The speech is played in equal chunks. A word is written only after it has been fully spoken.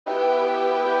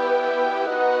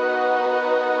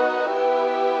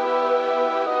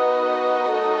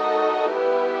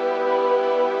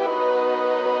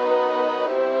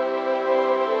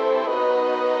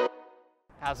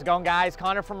How's it going, guys?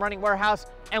 Connor from Running Warehouse,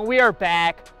 and we are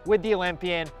back with the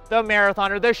Olympian, the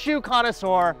marathoner, the shoe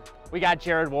connoisseur. We got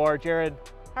Jared Ward. Jared,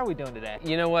 how are we doing today?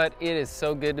 You know what? It is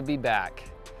so good to be back.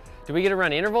 Do we get to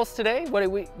run intervals today?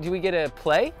 Do we get to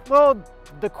play? Well,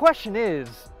 the question is,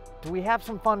 do we have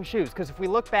some fun shoes? Because if we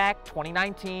look back,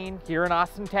 2019, here in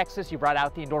Austin, Texas, you brought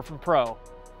out the Endorphin Pro.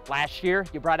 Last year,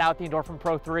 you brought out the Endorphin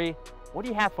Pro 3. What do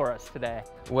you have for us today?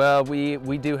 Well, we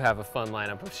do have a fun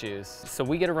lineup of shoes. So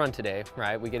we get to run today,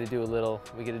 right? We get to do a little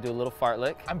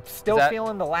fartlek. I'm still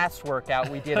feeling the last workout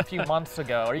we did a few months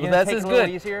ago. Are you well, gonna take it a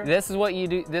little easier? This is what you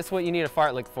do. This is what you need a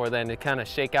fartlek for, then, to kind of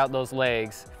shake out those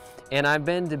legs. And I've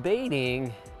been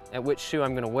debating at which shoe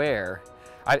I'm gonna wear.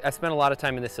 I spent a lot of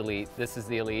time in this Elite. This is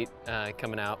the Elite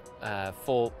coming out,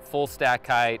 full stack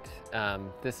height.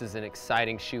 This is an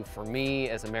exciting shoe for me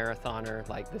as a marathoner.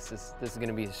 Like this is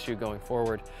gonna be a shoe going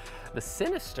forward. The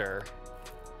Sinister,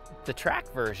 the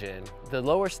track version, the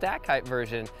lower stack height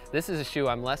version, this is a shoe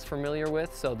I'm less familiar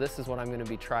with, so this is what I'm gonna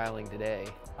be trialing today.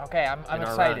 Okay, I'm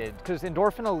excited because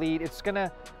Endorphin Elite, it's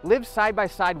gonna live side by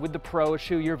side with the Pro, a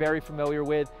shoe you're very familiar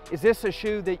with. Is this a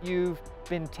shoe that you've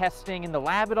been testing in the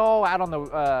lab at all, out on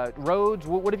the roads?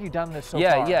 What have you done this so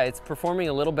far? Yeah, it's performing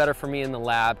a little better for me in the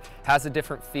lab. Has a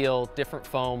different feel, different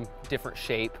foam, different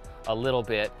shape a little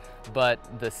bit, but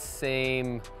the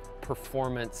same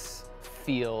performance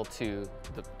feel to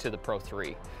the Pro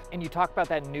 3. And you talk about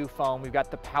that new foam. We've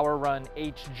got the Power Run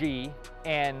HG,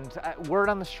 and word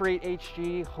on the street,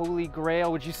 HG, Holy Grail.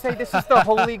 Would you say this is the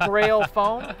Holy Grail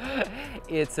foam?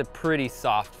 It's a pretty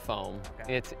soft foam.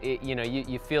 Okay.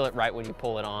 You feel it right when you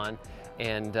pull it on,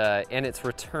 and it's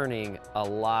returning a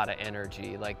lot of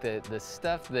energy. Like the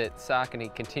stuff that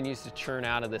Saucony continues to churn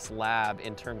out of this lab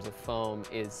in terms of foam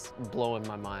is blowing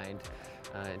my mind.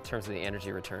 In terms of the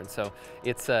energy return. So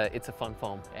it's a fun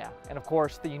foam. Yeah, and of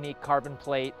course the unique carbon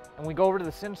plate. And we go over to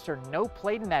the Sinister, no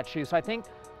plate in that shoe. So I think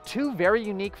two very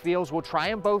unique feels. We'll try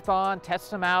them both on,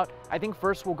 test them out. I think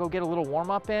first we'll go get a little warm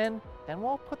up in, then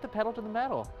we'll put the pedal to the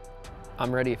metal.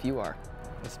 I'm ready if you are.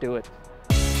 Let's do it.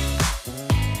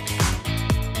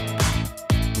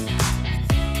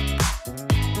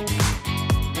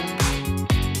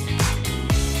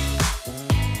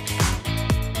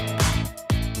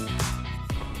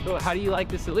 So how do you like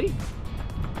this Elite?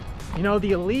 You know,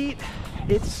 the Elite,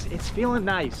 it's feeling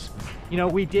nice. You know,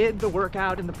 we did the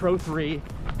workout in the Pro 3,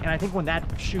 and I think when that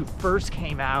shoe first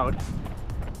came out,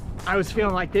 I was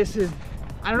feeling like this is,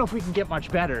 I don't know if we can get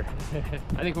much better.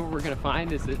 I think what we're gonna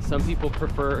find is that some people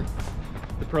prefer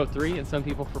the Pro 3 and some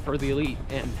people prefer the Elite,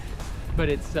 but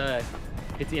it's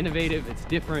innovative, it's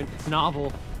different, it's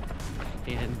novel,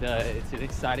 and it's an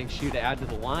exciting shoe to add to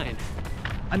the line.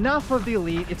 Enough of the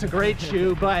Elite, it's a great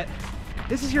shoe, but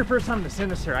this is your first time in the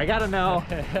Sinister. I gotta know,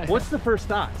 what's the first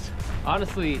thoughts?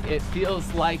 Honestly, it feels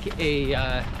like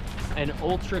an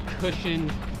ultra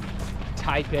cushioned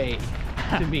Type A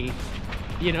to me.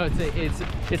 You know,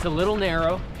 it's a little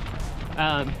narrow.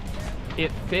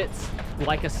 It fits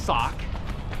like a sock,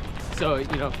 so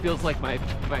you know, it feels like my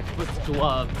foot's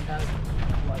gloved,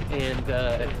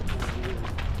 and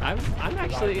I'm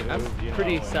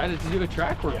pretty excited to do a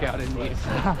track workout in these.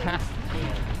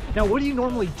 Now, what do you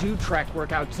normally do track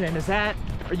workouts in?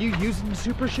 Are you using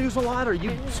super shoes a lot? Are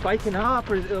you spiking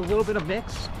up, or a little bit of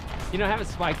mix? You know, I haven't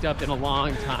spiked up in a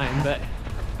long time,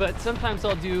 but sometimes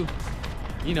I'll do,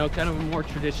 you know, kind of a more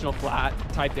traditional flat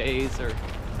Type A's, or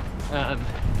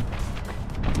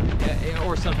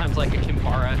sometimes like a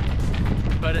Kimpara.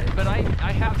 But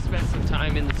I have spent some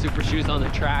time in the super shoes on the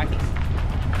track.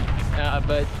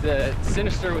 But the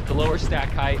Sinister with the lower stack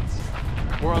heights,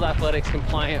 World Athletics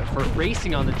compliant for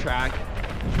racing on the track,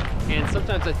 and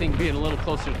sometimes I think being a little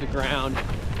closer to the ground,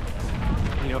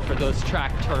 you know, for those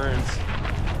track turns,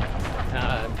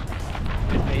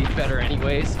 it may be better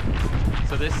anyways.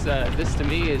 So this to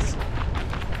me is,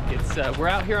 we're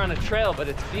out here on a trail, but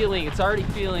it's already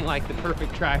feeling like the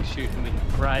perfect track shoe to me.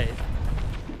 Right.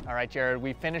 All right, Jared,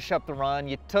 we finished up the run.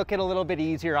 You took it a little bit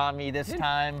easier on me this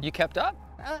time. You kept up?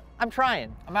 I'm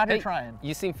trying. I'm out here trying.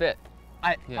 You seem fit.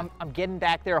 I'm getting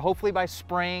back there. Hopefully by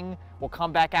spring, we'll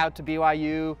come back out to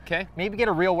BYU. Okay. Maybe get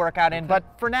a real workout in. But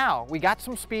for now, we got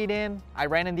some speed in. I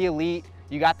ran in the Elite.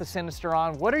 You got the Sinister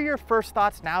on. What are your first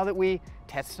thoughts now that we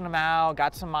tested them out,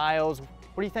 got some miles?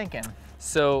 What are you thinking?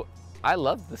 So I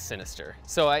love the Sinister.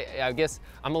 So I guess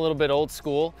I'm a little bit old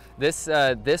school.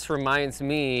 This reminds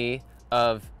me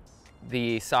of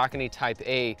the Saucony Type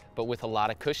A, but with a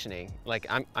lot of cushioning. Like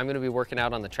I'm gonna be working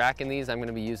out on the track in these. I'm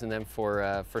gonna be using them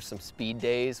for some speed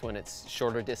days when it's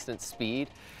shorter distance speed.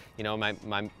 You know, my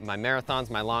marathons,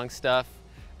 my long stuff,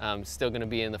 still gonna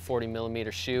be in the 40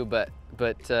 millimeter shoe, but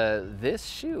this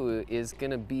shoe is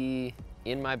gonna be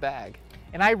in my bag.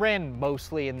 And I ran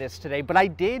mostly in this today, but I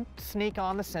did sneak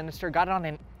on the Sinister, got it on,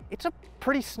 and it's a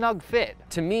pretty snug fit.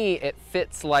 To me, it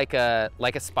fits like a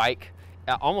spike,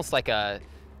 almost like a,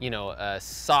 you know, a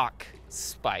sock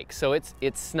spike. So it's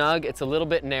snug, it's a little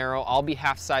bit narrow. I'll be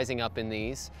half sizing up in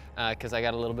these because I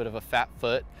got a little bit of a fat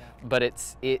foot, but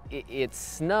it's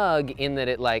snug in that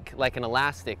it like an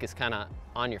elastic is kind of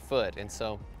on your foot, and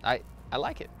so I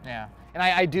like it. Yeah. And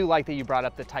I do like that you brought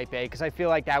up the Type A, because I feel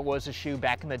like that was a shoe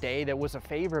back in the day that was a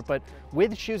favorite, but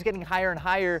with shoes getting higher and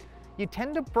higher, you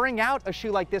tend to bring out a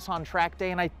shoe like this on track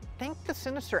day, and I think the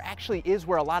Sinister actually is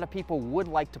where a lot of people would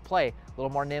like to play. A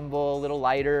little more nimble, a little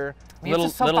lighter. I mean,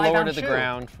 little lower to the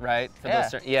ground, right? For yeah.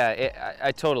 those, yeah,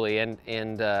 I totally,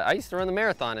 and I used to run the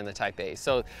marathon in the Type A,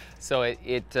 so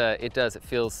it does, it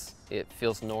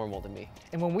feels normal to me.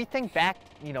 And when we think back,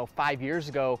 you know, 5 years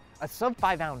ago, a sub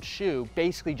 5-ounce shoe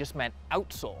basically just meant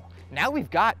outsole. Now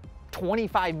we've got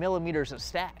 25 millimeters of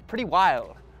stack. Pretty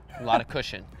wild. A lot of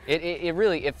cushion. It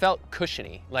really felt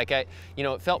cushiony. Like it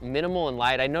felt minimal and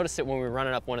light. I noticed it when we were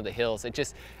running up one of the hills.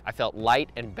 I felt light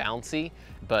and bouncy,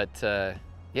 but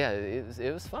yeah,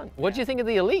 it was fun. What'd you think of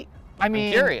the Elite? I'm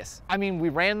curious. I mean, we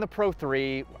ran the Pro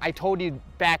 3. I told you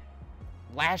back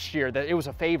last year that it was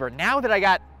a favorite. Now that I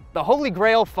got the Holy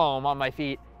Grail foam on my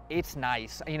feet, it's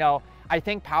nice. You know, I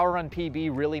think Power Run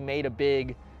PB really made a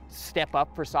big step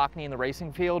up for Saucony in the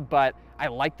racing field, but I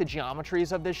like the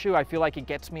geometries of this shoe. I feel like it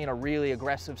gets me in a really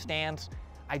aggressive stance.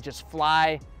 I just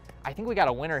fly. I think we got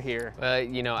a winner here.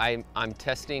 You know, I'm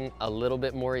testing a little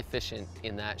bit more efficient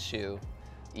in that shoe,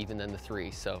 even than the 3.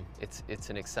 So it's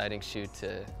an exciting shoe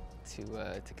to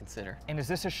consider. And is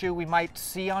this a shoe we might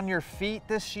see on your feet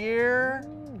this year?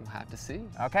 We'll have to see.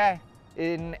 Okay.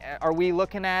 Are we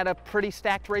looking at a pretty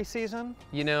stacked race season?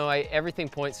 You know, everything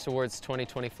points towards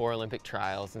 2024 Olympic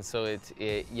trials, and so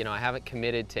you know, I haven't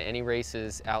committed to any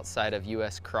races outside of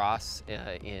US Cross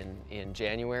in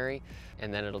January,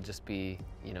 and then it'll just be,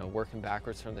 you know, working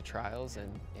backwards from the trials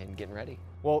and getting ready.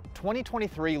 Well,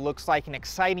 2023 looks like an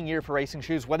exciting year for racing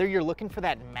shoes. Whether you're looking for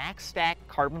that max stack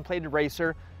carbon plated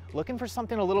racer, looking for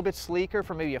something a little bit sleeker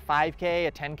for maybe a 5K,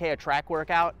 a 10K, a track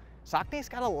workout, Saucony's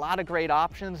got a lot of great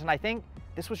options, and I think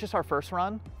this was just our first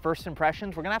run, first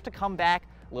impressions. We're gonna have to come back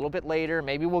a little bit later.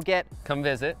 Maybe we'll get come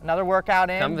visit another workout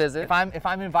in. Come visit. If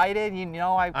I'm invited, you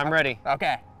know, I'm ready.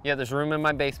 Okay. Yeah, there's room in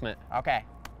my basement. Okay.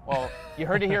 Well, you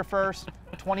heard it here first.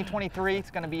 2023, it's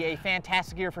gonna be a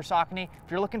fantastic year for Saucony. If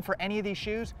you're looking for any of these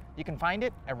shoes, you can find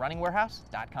it at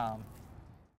runningwarehouse.com.